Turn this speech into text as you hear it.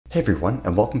Hey everyone,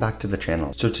 and welcome back to the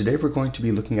channel. So today we're going to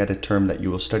be looking at a term that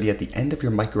you will study at the end of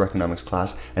your microeconomics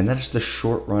class, and that is the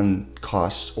short run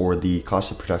costs or the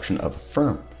cost of production of a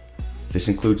firm. This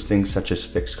includes things such as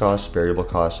fixed costs, variable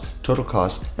costs, total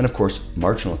costs, and of course,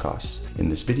 marginal costs. In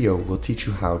this video, we'll teach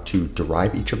you how to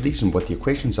derive each of these and what the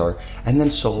equations are, and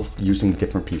then solve using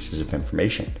different pieces of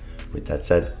information. With that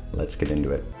said, let's get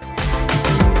into it.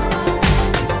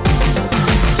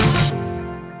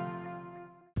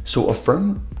 So a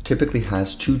firm typically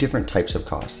has two different types of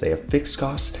costs. They have fixed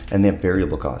costs and they have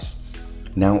variable costs.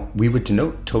 Now, we would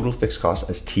denote total fixed costs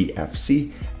as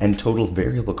TFC and total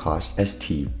variable costs as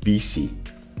TVC.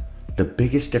 The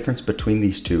biggest difference between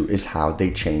these two is how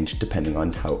they change depending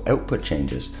on how output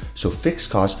changes. So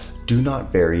fixed costs do not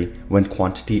vary when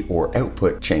quantity or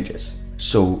output changes.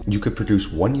 So you could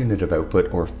produce 1 unit of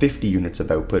output or 50 units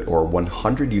of output or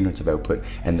 100 units of output,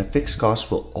 and the fixed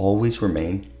costs will always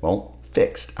remain, well,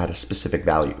 fixed at a specific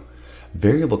value.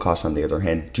 Variable costs, on the other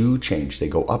hand, do change. They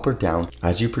go up or down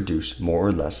as you produce more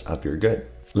or less of your good.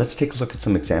 Let's take a look at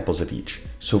some examples of each.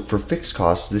 So for fixed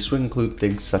costs, this would include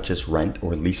things such as rent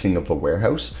or leasing of a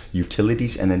warehouse,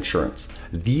 utilities, and insurance.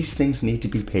 These things need to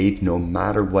be paid no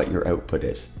matter what your output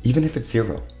is, even if it's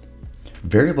zero.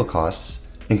 Variable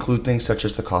costs include things such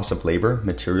as the cost of labor,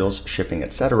 materials, shipping,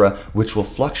 etc., which will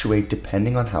fluctuate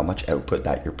depending on how much output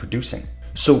that you're producing.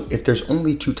 So if there's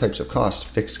only two types of costs,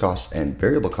 fixed costs and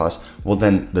variable costs, well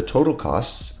then the total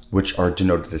costs, which are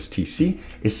denoted as TC,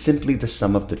 is simply the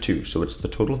sum of the two. So it's the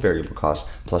total variable cost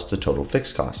plus the total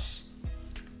fixed costs.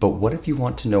 But what if you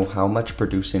want to know how much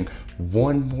producing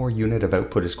one more unit of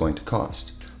output is going to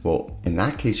cost? Well, in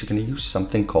that case, you're going to use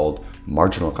something called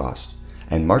marginal cost.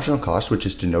 And marginal cost, which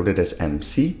is denoted as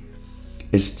MC,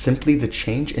 is simply the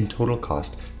change in total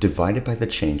cost divided by the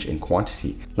change in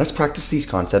quantity. Let's practice these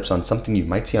concepts on something you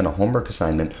might see on a homework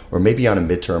assignment or maybe on a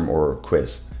midterm or a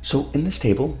quiz. So in this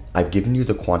table, I've given you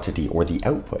the quantity or the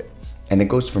output, and it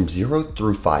goes from 0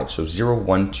 through 5, so 0,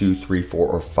 1, 2, 3, 4,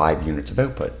 or 5 units of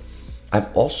output.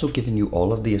 I've also given you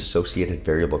all of the associated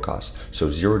variable costs, so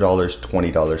 $0,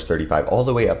 $20, $35, all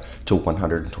the way up to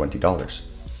 $120.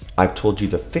 I've told you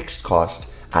the fixed cost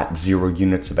at 0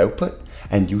 units of output,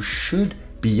 and you should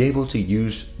be able to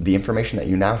use the information that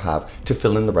you now have to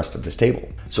fill in the rest of this table.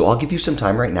 So I'll give you some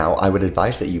time right now. I would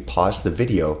advise that you pause the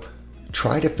video,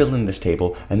 try to fill in this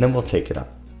table, and then we'll take it up.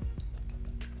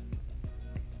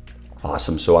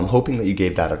 Awesome, so I'm hoping that you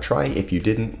gave that a try. If you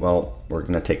didn't, well, we're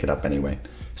gonna take it up anyway.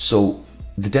 So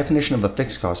the definition of a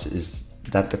fixed cost is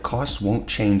that the cost won't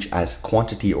change as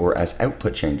quantity or as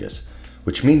output changes,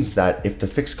 which means that if the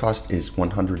fixed cost is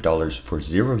 $100 for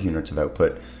 0 units of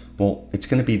output, well, it's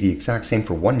going to be the exact same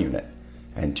for 1 unit,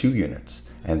 and 2 units,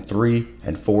 and 3,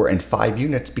 and 4, and 5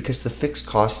 units because the fixed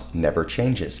cost never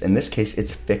changes. In this case,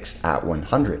 it's fixed at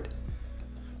 100.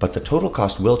 But the total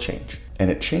cost will change, and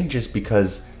it changes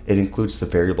because it includes the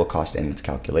variable cost in its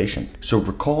calculation. So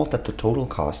recall that the total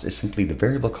cost is simply the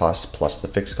variable cost plus the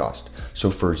fixed cost. So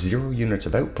for 0 units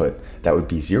of output, that would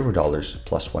be $0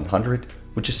 plus 100,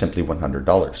 which is simply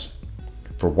 $100.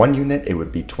 For 1 unit, it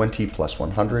would be 20 plus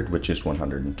 100, which is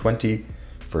 120.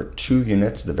 For 2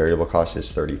 units, the variable cost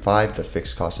is 35, the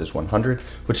fixed cost is 100,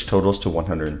 which totals to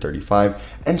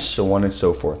 135, and so on and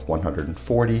so forth,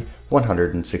 140,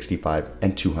 165,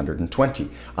 and 220.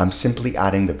 I'm simply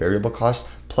adding the variable cost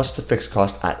plus the fixed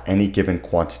cost at any given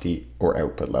quantity or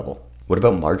output level. What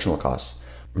about marginal costs?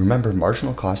 Remember,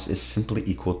 marginal cost is simply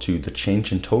equal to the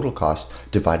change in total cost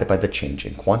divided by the change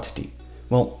in quantity.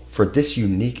 Well, for this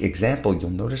unique example, you'll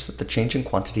notice that the change in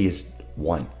quantity is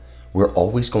 1. We're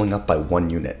always going up by 1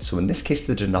 unit. So in this case,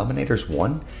 the denominator is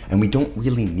 1, and we don't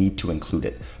really need to include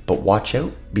it. But watch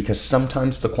out, because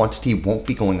sometimes the quantity won't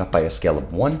be going up by a scale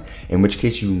of 1, in which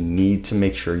case you need to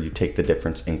make sure you take the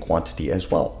difference in quantity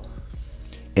as well.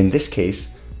 In this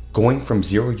case, going from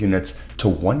 0 units to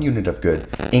 1 unit of good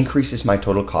increases my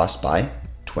total cost by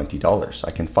 $20.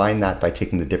 I can find that by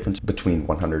taking the difference between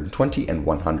 120 and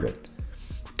 100.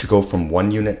 To go from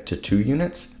 1 unit to 2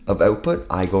 units of output,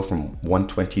 I go from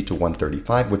 120 to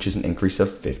 135, which is an increase of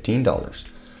 $15.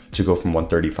 To go from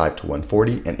 135 to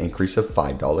 140, an increase of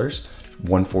 $5.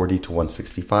 140 to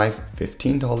 165,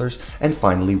 $15. And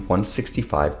finally,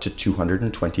 165 to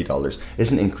 $220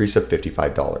 is an increase of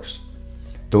 $55.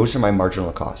 Those are my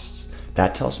marginal costs.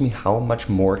 That tells me how much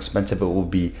more expensive it will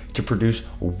be to produce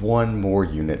 1 more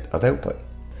unit of output.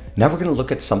 Now we're going to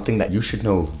look at something that you should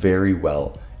know very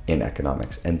well in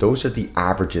economics, and those are the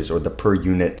averages or the per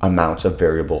unit amounts of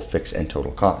variable, fixed, and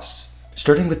total costs.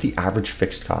 Starting with the average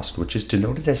fixed cost, which is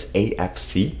denoted as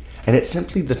AFC, and it's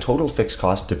simply the total fixed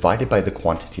cost divided by the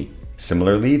quantity.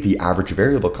 Similarly, the average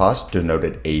variable cost,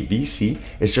 denoted AVC,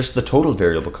 is just the total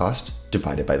variable cost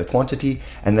divided by the quantity.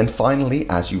 And then finally,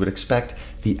 as you would expect,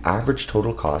 the average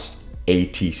total cost,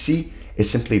 ATC, is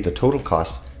simply the total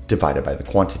cost divided by the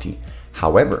quantity.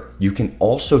 However, you can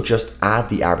also just add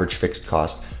the average fixed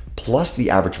cost plus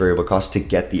the average variable cost to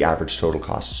get the average total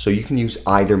cost. So you can use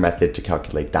either method to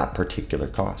calculate that particular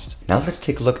cost. Now let's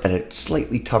take a look at a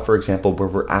slightly tougher example where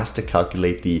we're asked to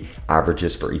calculate the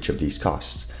averages for each of these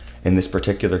costs. In this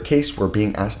particular case, we're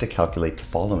being asked to calculate the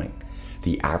following: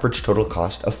 the average total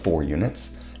cost of 4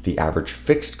 units, the average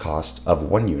fixed cost of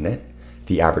 1 unit,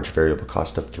 the average variable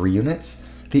cost of 3 units,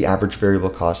 the average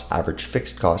variable cost, average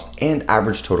fixed cost, and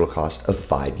average total cost of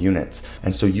 5 units.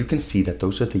 And so you can see that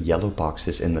those are the yellow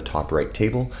boxes in the top right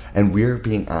table, and we're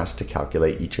being asked to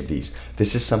calculate each of these.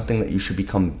 This is something that you should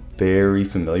become very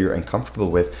familiar and comfortable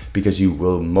with, because you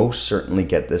will most certainly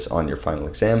get this on your final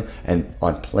exam and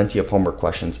on plenty of homework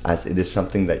questions, as it is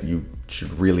something that you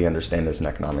should really understand as an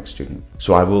economics student.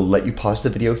 So I will let you pause the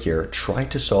video here, try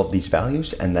to solve these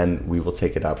values, and then we will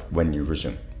take it up when you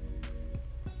resume.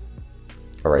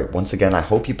 All right, once again, I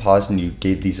hope you paused and you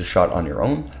gave these a shot on your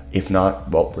own. If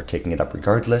not, well, we're taking it up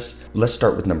regardless. Let's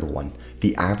start with number 1,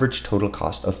 the average total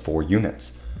cost of 4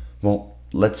 units. Well,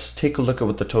 let's take a look at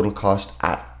what the total cost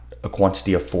at a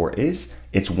quantity of 4 is.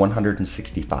 It's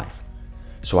 165.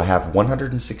 So I have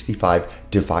 165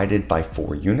 divided by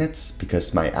 4 units,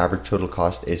 because my average total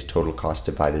cost is total cost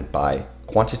divided by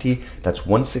quantity. That's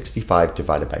 165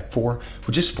 divided by 4,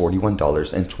 which is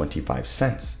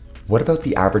 $41.25. What about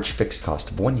the average fixed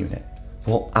cost of 1 unit?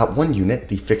 Well, at 1 unit,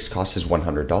 the fixed cost is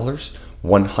 $100.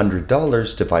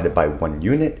 $100 divided by 1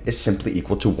 unit is simply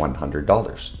equal to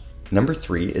 $100. Number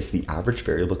 3 is the average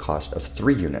variable cost of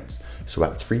 3 units. So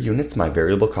at 3 units, my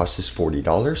variable cost is $40.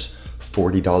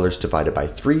 $40 divided by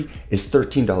 3 is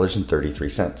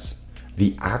 $13.33.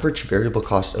 The average variable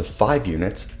cost of 5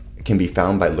 units can be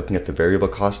found by looking at the variable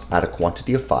cost at a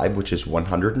quantity of 5, which is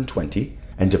 120,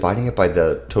 and dividing it by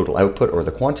the total output, or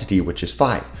the quantity, which is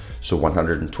 5. So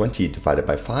 120 divided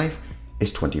by 5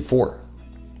 is 24.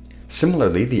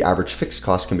 Similarly, the average fixed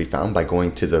cost can be found by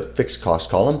going to the fixed cost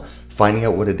column, finding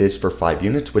out what it is for 5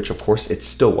 units, which of course it's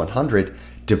still 100,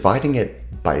 dividing it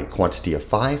by quantity of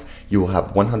 5, you will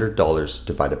have $100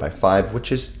 divided by 5,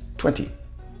 which is 20.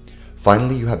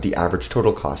 Finally, you have the average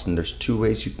total cost, and there's 2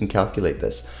 ways you can calculate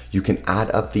this. You can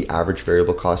add up the average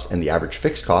variable cost and the average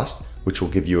fixed cost, which will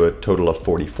give you a total of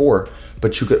 44,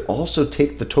 but you could also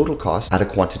take the total cost at a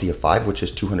quantity of 5, which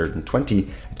is 220,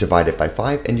 divide it by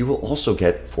 5, and you will also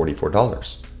get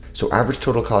 $44. So average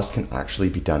total cost can actually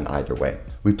be done either way.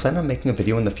 We plan on making a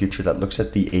video in the future that looks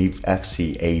at the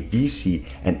AFC, AVC,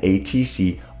 and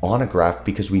ATC on a graph,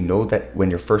 because we know that when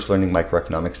you're first learning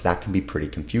microeconomics, that can be pretty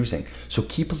confusing. So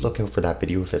keep a lookout for that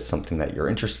video if it's something that you're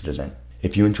interested in.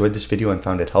 If you enjoyed this video and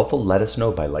found it helpful, let us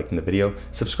know by liking the video,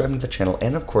 subscribing to the channel,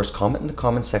 and of course, comment in the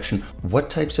comment section what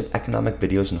types of economic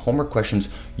videos and homework questions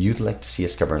you'd like to see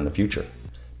us cover in the future.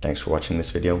 Thanks for watching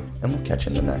this video, and we'll catch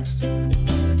you in the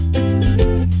next.